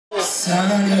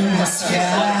sun in the sky.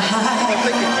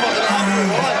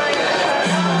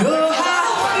 You know how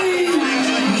I feel.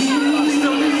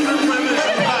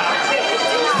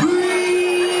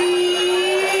 Breeze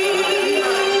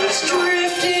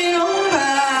drifting on by.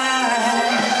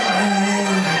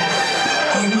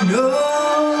 You know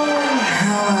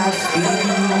how I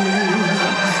feel.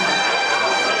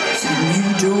 It's a new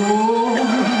dawn.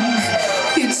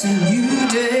 It's a new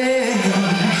day.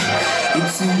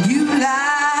 It's a new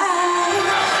life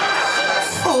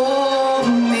for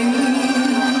me,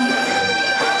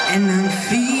 and I'm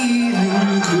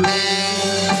feeling good.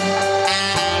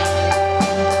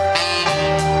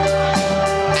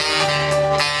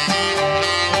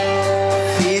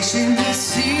 Fish in the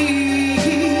sea,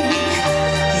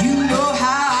 you know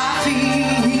how I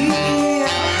feel.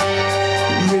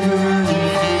 River running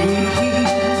free,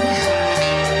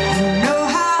 you know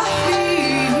how I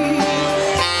feel.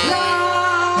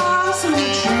 Lost in the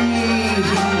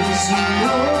trees, you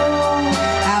know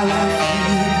how I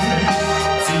feel.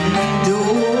 It's a new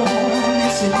dawn,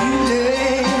 it's a new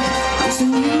day, it's a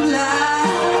new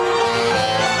life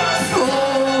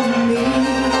for me,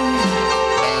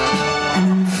 and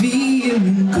I'm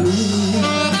feeling good.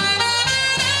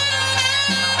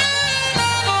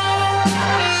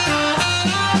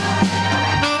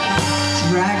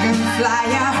 Dragonfly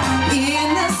out in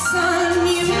the sun,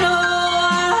 you know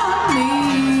what I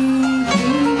mean.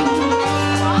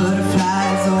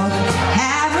 Butterflies all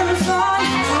having fun,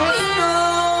 you know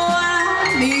what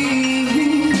I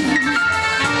mean.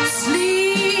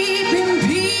 Sleep in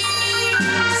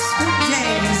peace for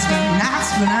days and nights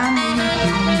when I need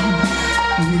you.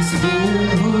 It's a whole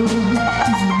world,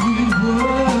 it's a new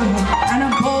world, and a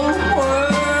whole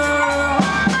world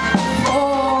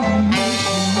for me.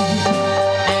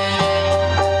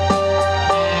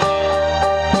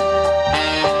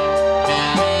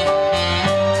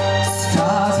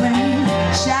 Stars rain,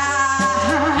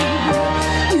 shine,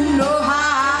 you know how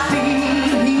I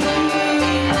feel.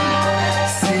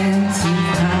 Sense of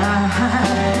pride,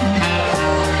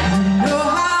 you know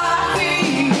how I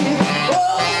feel.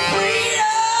 Oh,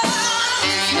 freedom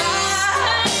is mine.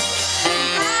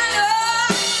 I know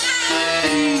it's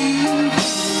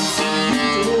a new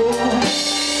dawn,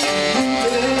 new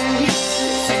day,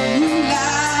 it's a new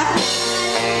life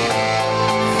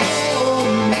for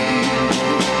me,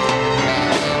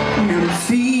 and I'm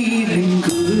feeling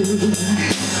good.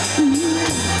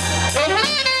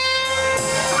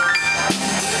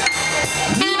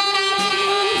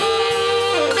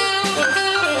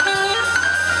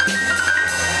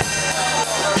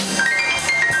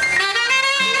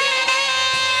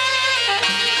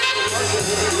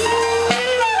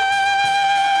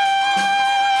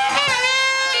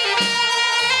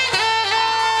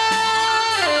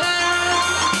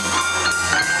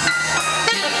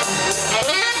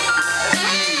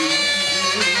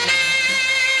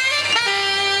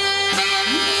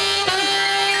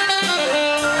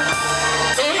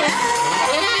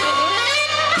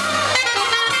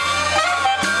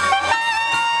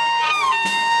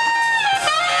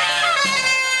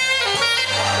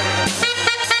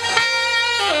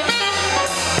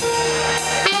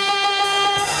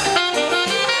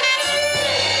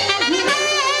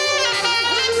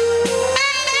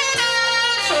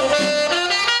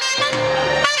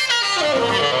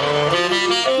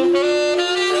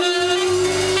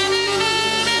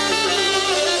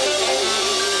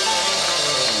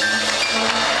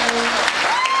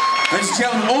 Ladies and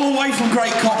gentlemen, all the way from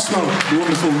Great Cotswold, the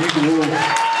wonderful Nick Wall.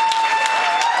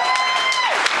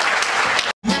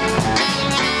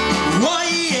 Oh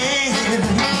yeah,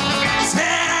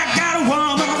 said I got a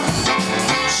woman,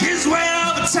 she's way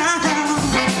over town,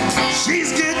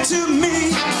 she's good to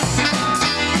me.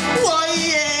 Oh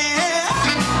yeah,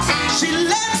 she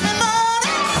lends me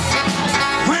money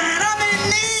when I'm in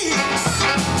need.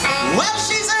 Well,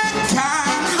 she's a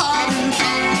kind-hearted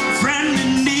friend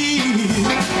indeed.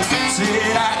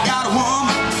 Said I got a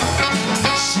woman,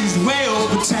 she's way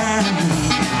over town,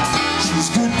 she's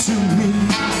good to me.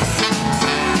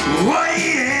 Oh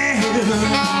yeah,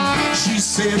 she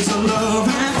saves the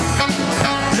loving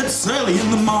that's early in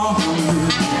the morning,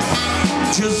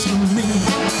 just for me.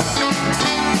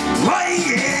 Oh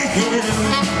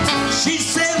yeah, she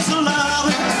saves the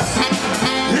loving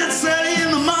that's early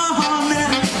in the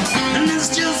morning, and it's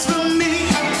just for me.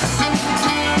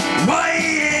 Oh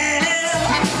yeah,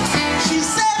 she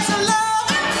saves the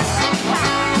loving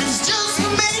it's just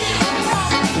for me.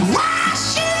 Why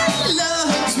she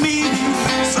loves me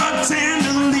so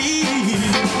tenderly.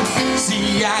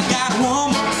 See, I got a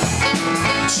woman,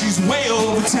 she's way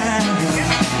over time,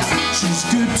 she's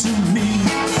good to me.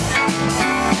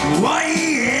 Oh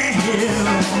yeah,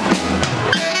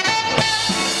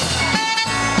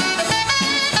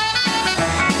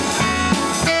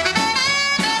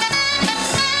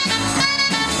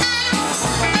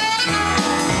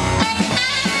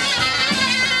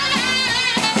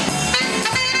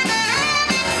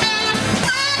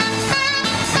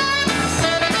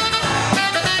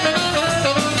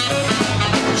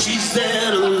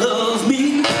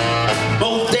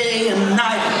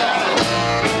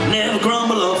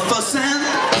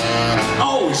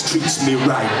 always treats me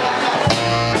right.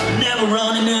 Never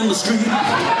running in the street,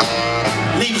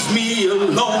 leaves me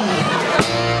alone.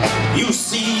 You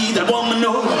see that woman,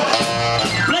 no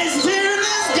places here in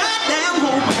this goddamn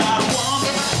home. I got a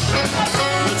woman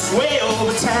that's way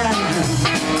over time.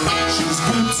 She's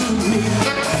good to me.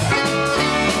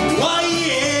 Oh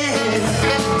yeah,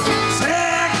 say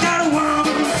I got a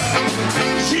woman,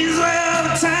 she's way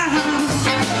over time.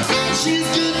 She's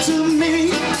good to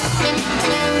me.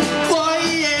 Oh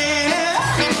yeah,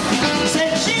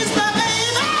 said she's my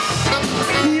baby.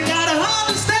 You gotta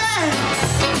understand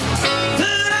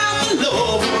that I'm a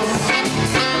lover,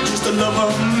 just a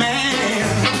lover man.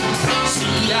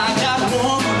 See, I got a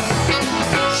woman,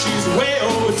 she's way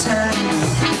over time.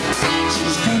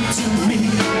 She's good to me.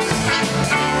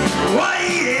 Oh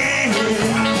yeah,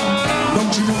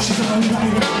 don't you know she's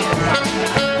alright?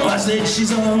 Oh, I said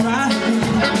she's alright.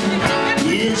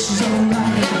 Yeah, she's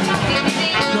alright.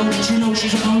 Don't you know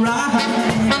she's alright?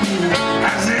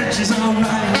 I said she's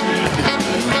alright.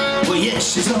 Well, yeah,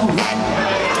 she's alright.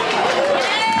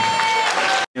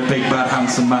 A big bad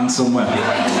handsome man somewhere.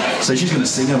 So she's going to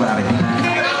sing about it.